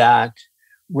that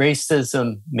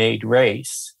racism made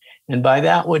race. And by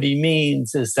that, what he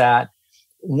means is that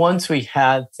once we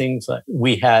had things like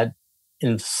we had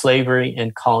in slavery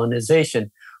and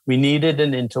colonization, we needed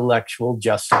an intellectual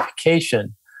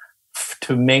justification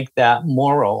to make that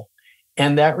moral.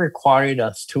 And that required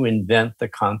us to invent the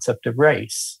concept of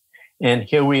race. And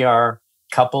here we are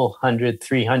a couple 100,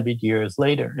 300 years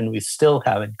later, and we still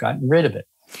haven't gotten rid of it.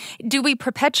 Do we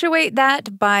perpetuate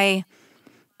that by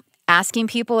asking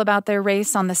people about their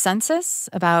race on the census,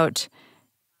 about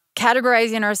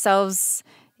categorizing ourselves,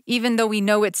 even though we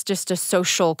know it's just a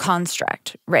social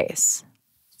construct, race?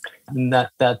 And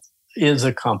that is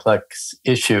a complex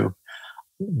issue.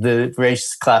 The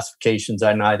race classifications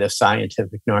are neither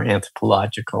scientific nor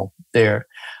anthropological. They're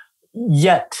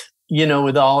yet,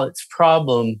 with all its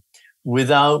problem,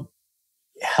 without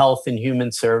health and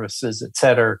human services, et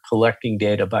cetera, collecting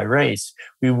data by race,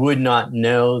 we would not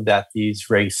know that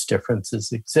these race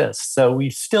differences exist. So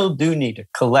we still do need to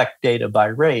collect data by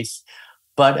race.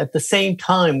 But at the same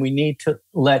time, we need to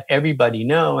let everybody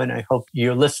know, and I hope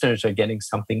your listeners are getting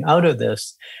something out of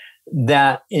this,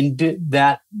 that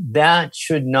that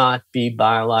should not be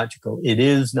biological. It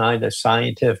is neither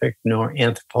scientific nor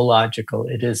anthropological.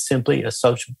 It is simply a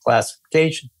social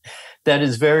classification that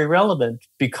is very relevant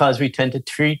because we tend to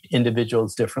treat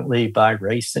individuals differently by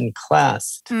race and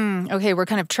class. Okay, we're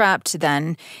kind of trapped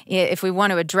then. If we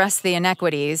want to address the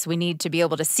inequities, we need to be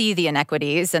able to see the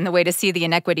inequities, and the way to see the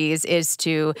inequities is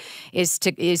to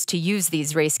use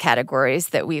these race categories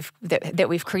that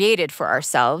we've created for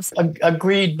ourselves.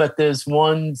 Agreed, but there's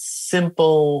one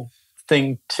simple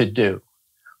thing to do,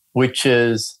 which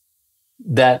is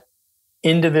that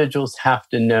individuals have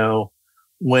to know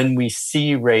when we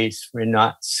see race, we're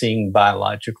not seeing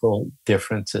biological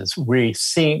differences.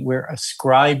 We're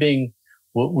ascribing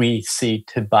what we see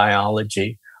to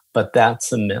biology, but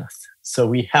that's a myth. So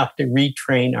we have to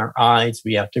retrain our eyes,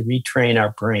 we have to retrain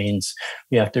our brains,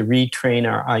 we have to retrain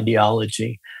our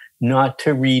ideology, not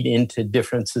to read into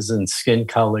differences in skin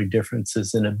color,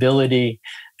 differences in ability,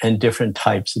 and different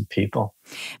types of people.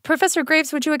 Professor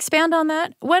Graves, would you expand on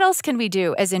that? What else can we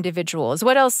do as individuals?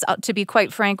 What else, to be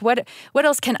quite frank, what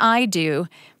else can I do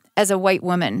as a white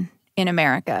woman in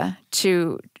America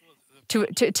to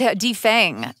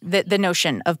defang the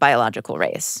notion of biological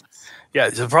race?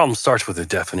 Yeah, the problem starts with the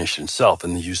definition itself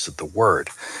and the use of the word.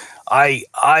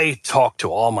 I talk to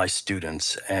all my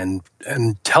students and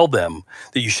tell them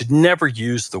that you should never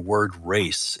use the word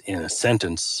race in a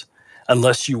sentence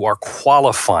unless you are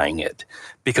qualifying it,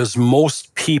 because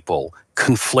most people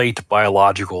conflate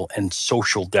biological and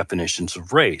social definitions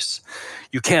of race.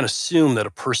 You can't assume that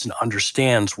a person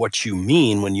understands what you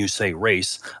mean when you say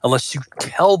race unless you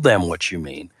tell them what you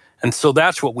mean. And so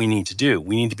that's what we need to do.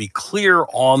 We need to be clear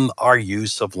on our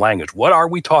use of language. What are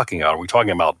we talking about? Are we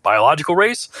talking about biological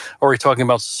race, or are we talking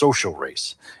about social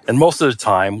race? And most of the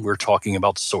time, we're talking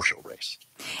about social race.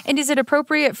 And is it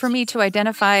appropriate for me to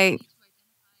identify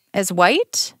as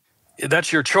white?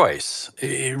 That's your choice,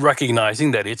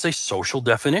 recognizing that it's a social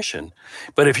definition.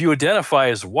 But if you identify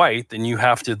as white, then you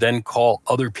have to then call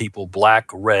other people black,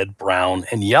 red, brown,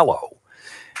 and yellow.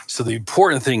 So the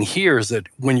important thing here is that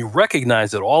when you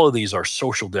recognize that all of these are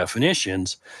social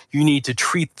definitions, you need to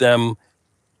treat them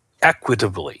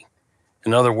equitably.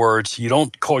 In other words, you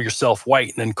don't call yourself white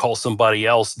and then call somebody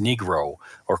else Negro,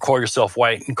 or call yourself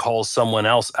white and call someone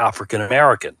else African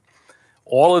American.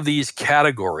 All of these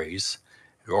categories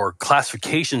or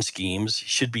classification schemes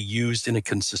should be used in a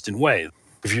consistent way.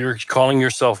 If you're calling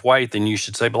yourself white, then you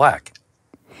should say black.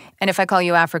 And if I call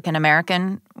you African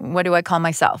American, what do I call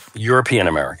myself? European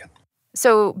American.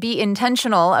 So be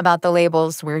intentional about the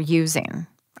labels we're using.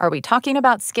 Are we talking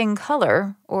about skin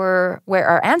color or where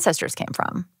our ancestors came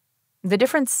from? The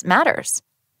difference matters.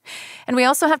 And we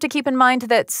also have to keep in mind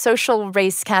that social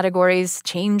race categories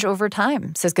change over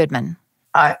time, says Goodman.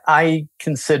 I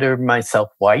consider myself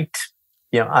white.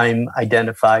 I'm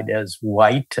identified as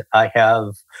white. I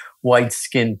have white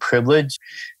skin privilege.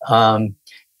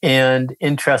 And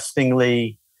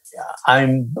interestingly,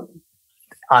 I'm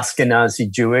Ashkenazi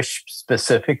Jewish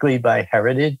specifically by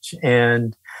heritage.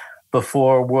 And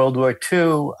before World War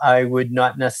II, I would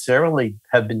not necessarily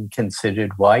have been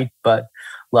considered white, but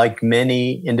like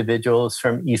many individuals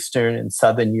from Eastern and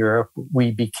Southern Europe,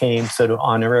 we became sort of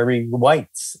honorary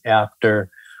whites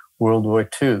after World War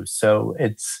II. So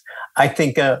it's, I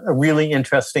think, a really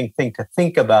interesting thing to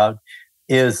think about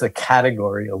is the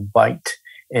category of white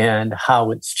and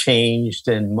how it's changed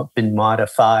and been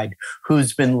modified,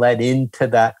 who's been let into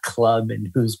that club and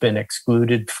who's been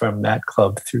excluded from that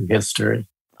club through history.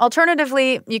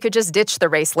 Alternatively, you could just ditch the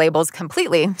race labels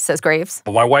completely, says Graves.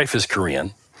 My wife is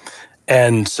Korean,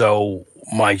 and so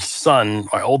my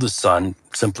oldest son,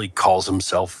 simply calls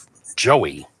himself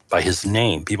Joey by his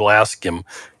name. People ask him,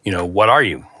 what are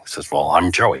you? He says, well,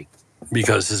 I'm Joey,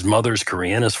 because his mother's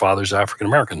Korean, his father's African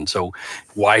American. So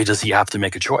why does he have to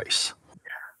make a choice?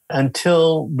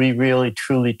 Until we really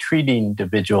truly treat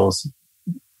individuals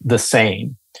the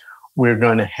same, we're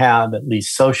going to have at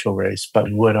least social race.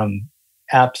 But what I'm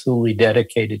absolutely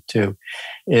dedicated to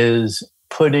is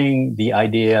putting the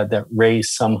idea that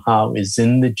race somehow is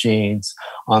in the genes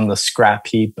on the scrap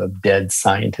heap of dead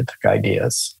scientific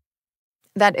ideas.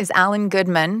 That is Alan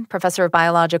Goodman, professor of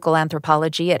biological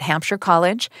anthropology at Hampshire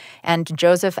College, and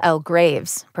Joseph L.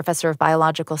 Graves, professor of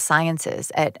biological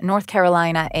sciences at North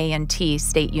Carolina A&T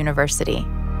State University.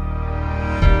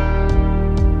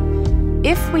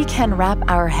 If we can wrap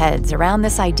our heads around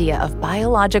this idea of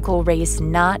biological race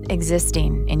not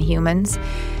existing in humans,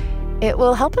 it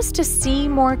will help us to see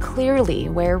more clearly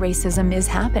where racism is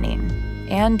happening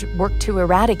and work to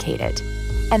eradicate it.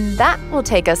 And that will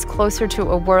take us closer to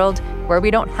a world where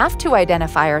we don't have to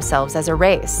identify ourselves as a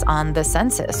race on the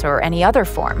census or any other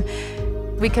form.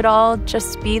 We could all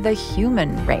just be the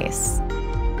human race.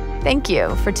 Thank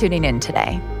you for tuning in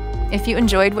today. If you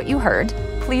enjoyed what you heard,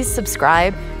 please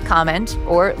subscribe, comment,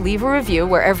 or leave a review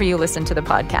wherever you listen to the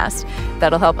podcast.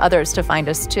 That'll help others to find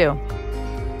us too.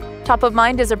 Top of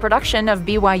Mind is a production of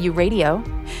BYU Radio.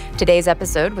 Today's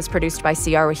episode was produced by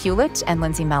Ciara Hewlett and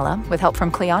Lindsay Mella, with help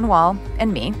from Cleon Wall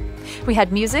and me. We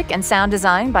had music and sound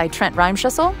design by Trent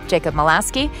Reimschussel, Jacob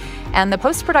Molaski, and the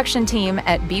post-production team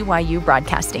at BYU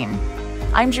Broadcasting.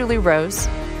 I'm Julie Rose.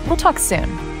 We'll talk soon.